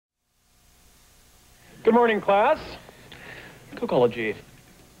Good morning, class. Cocology.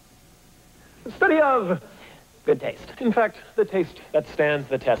 The study of good taste. In fact, the taste that stands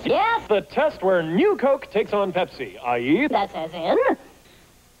the test. Yes. The test where new Coke takes on Pepsi, i.e. That's as in?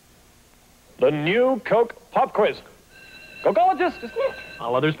 The new Coke Pop Quiz. Cocologist,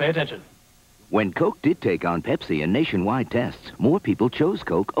 all others pay attention. When Coke did take on Pepsi in nationwide tests, more people chose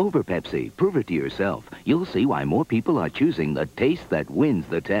Coke over Pepsi. Prove it to yourself. You'll see why more people are choosing the taste that wins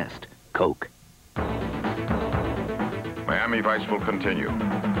the test. Coke. Miami Vice will continue.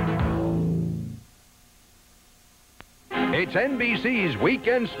 It's NBC's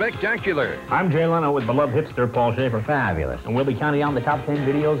Weekend Spectacular. I'm Jay Leno with beloved hipster Paul Schaefer. Fabulous. And we'll be counting down the top 10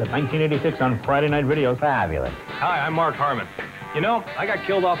 videos of 1986 on Friday Night Videos. Fabulous. Hi, I'm Marc Harmon. You know, I got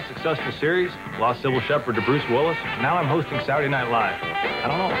killed off a successful series, lost Sybil Shepherd to Bruce Willis. Now I'm hosting Saturday Night Live. I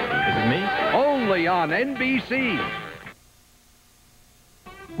don't know. Is it me? Only on NBC.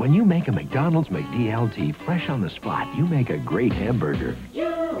 When you make a McDonald's McDLT fresh on the spot, you make a great hamburger.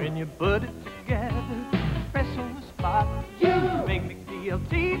 When you put it together, fresh on the spot, you make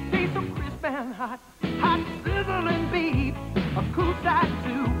McDLT taste so crisp and hot. Hot sizzling beef, a cool side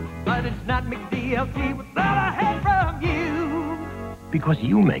too. But it's not McDLT without a help from you. Because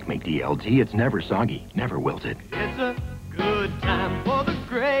you make McDLT, it's never soggy, never wilted. It's a good time for the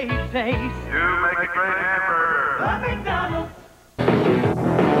great taste. You make a great hamburger. The McDonald's.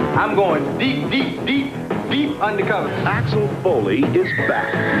 I'm going deep undercover. Axel Foley is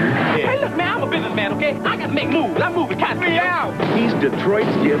back. Hey, look, man, I'm a businessman, okay? I gotta make moves. I'm moving kind of out. He's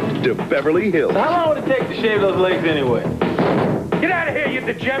Detroit's gift to Beverly Hills. How long would it take to shave those legs anyway? Get out of here, you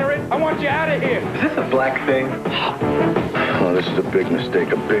degenerate! I want you out of here! Is this a black thing? Oh, this is a big mistake,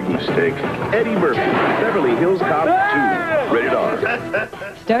 Eddie Murphy, Beverly Hills Cop 2, rated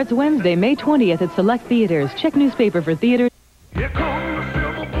R. Starts Wednesday, May 20th at select theaters. Check newspaper for theaters. Here comes the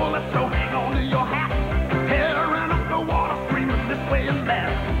silver bullet choking onto your hat. Hair ran up the water, screaming this way and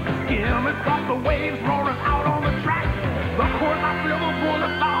that. Skim across the waves, roaring out on the track. The course, my silver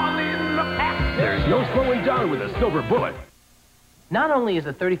bullet all in the pack. There's no slowing down with a silver bullet. Not only is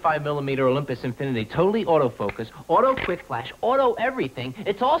the 35mm Olympus Infinity totally autofocus, auto quick flash, auto everything,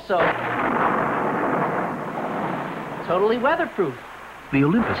 it's also totally weatherproof. The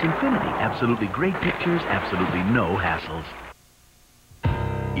Olympus Infinity. Absolutely great pictures, absolutely no hassles.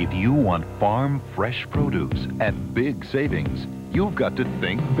 If you want farm fresh produce at big savings, you've got to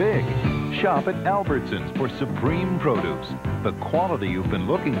think big. Shop at Albertsons for supreme produce, the quality you've been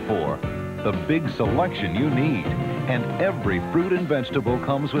looking for, the big selection you need, and every fruit and vegetable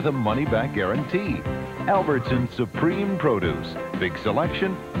comes with a money-back guarantee. Albertsons Supreme Produce. Big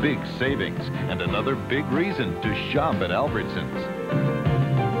selection, big savings, and another big reason to shop at Albertsons.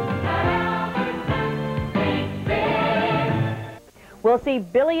 We'll see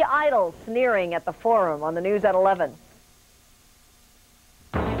Billy Idol sneering at the Forum on the news at 11.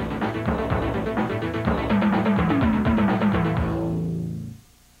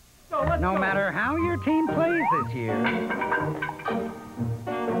 No matter how your team plays this year,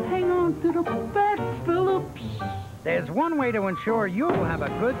 hang on to the bat, Phillips. There's one way to ensure you'll have a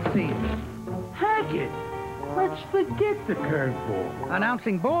good season. Hackett, let's forget the curveball.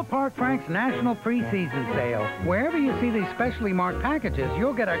 Announcing Ballpark Frank's National Preseason Sale. Wherever you see these specially marked packages,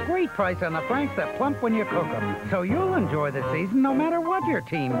 you'll get a great price on the Franks that plump when you cook them. So you'll enjoy the season no matter what your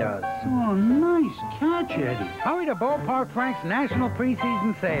team does. Oh, nice catch, Eddie. Hurry to Ballpark Frank's National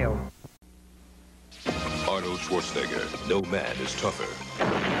Preseason Sale. Arnold Schwarzenegger. No man is tougher.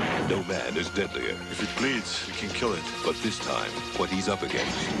 No man is deadlier. If it bleeds, you can kill it. But this time, what he's up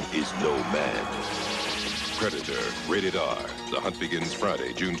against is no man. Predator, rated R. The hunt begins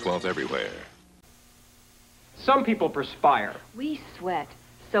Friday, June 12th everywhere. Some people perspire. We sweat.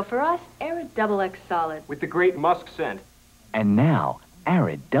 So for us, Arrid XX Solid. With the great Musk scent. And now,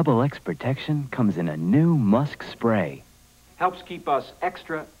 Arrid XX Protection comes in a new Musk spray. Helps keep us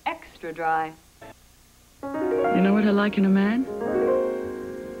extra dry. You know what I like in a man?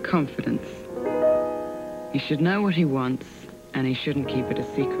 Confidence. He should know what he wants, and he shouldn't keep it a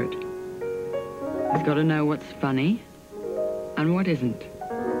secret. He's got to know what's funny and what isn't.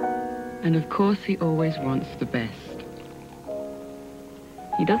 And of course, he always wants the best.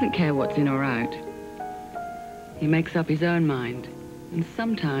 He doesn't care what's in or out. He makes up his own mind. And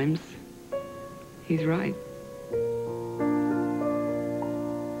sometimes, he's right.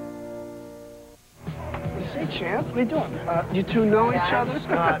 Hey, Champ, what are you doing? You two know each other?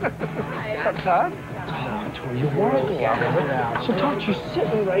 What's up? Oh, you were. So don't you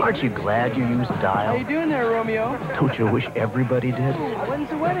sitting right. Aren't you glad you used dial? How you doing there, Romeo? Don't you wish everybody did? When's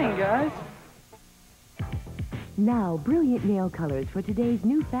the wedding, guys? Now, brilliant nail colors for today's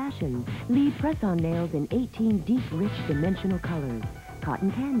new fashion. Leē Press-On Nails in 18 deep, rich, dimensional colors.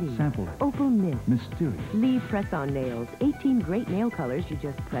 Cotton candy. Sample. Opal mist. Mysterious. Leē Press-On Nails. 18 great nail colors you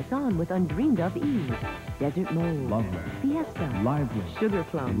just press on with undreamed of ease. Desert mold. Lovely. Fiesta. Lively. Sugar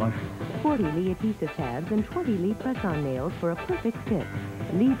plum. Delightful. 40 Leē adhesive tabs and 20 Leē Press-On Nails for a perfect fit.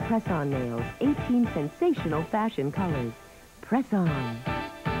 Leē Press-On Nails. 18 sensational fashion colors. Press on.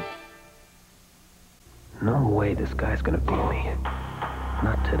 No way this guy's gonna beat me.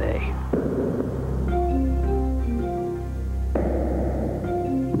 Not today.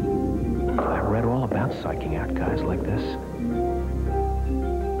 I read all about psyching out guys like this.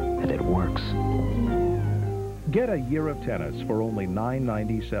 And it works. Get a year of tennis for only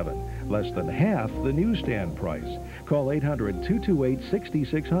 $9.97, less than half the newsstand price. Call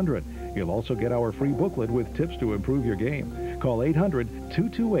 800-228-6600. You'll also get our free booklet with tips to improve your game. Call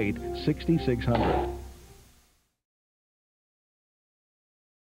 800-228-6600.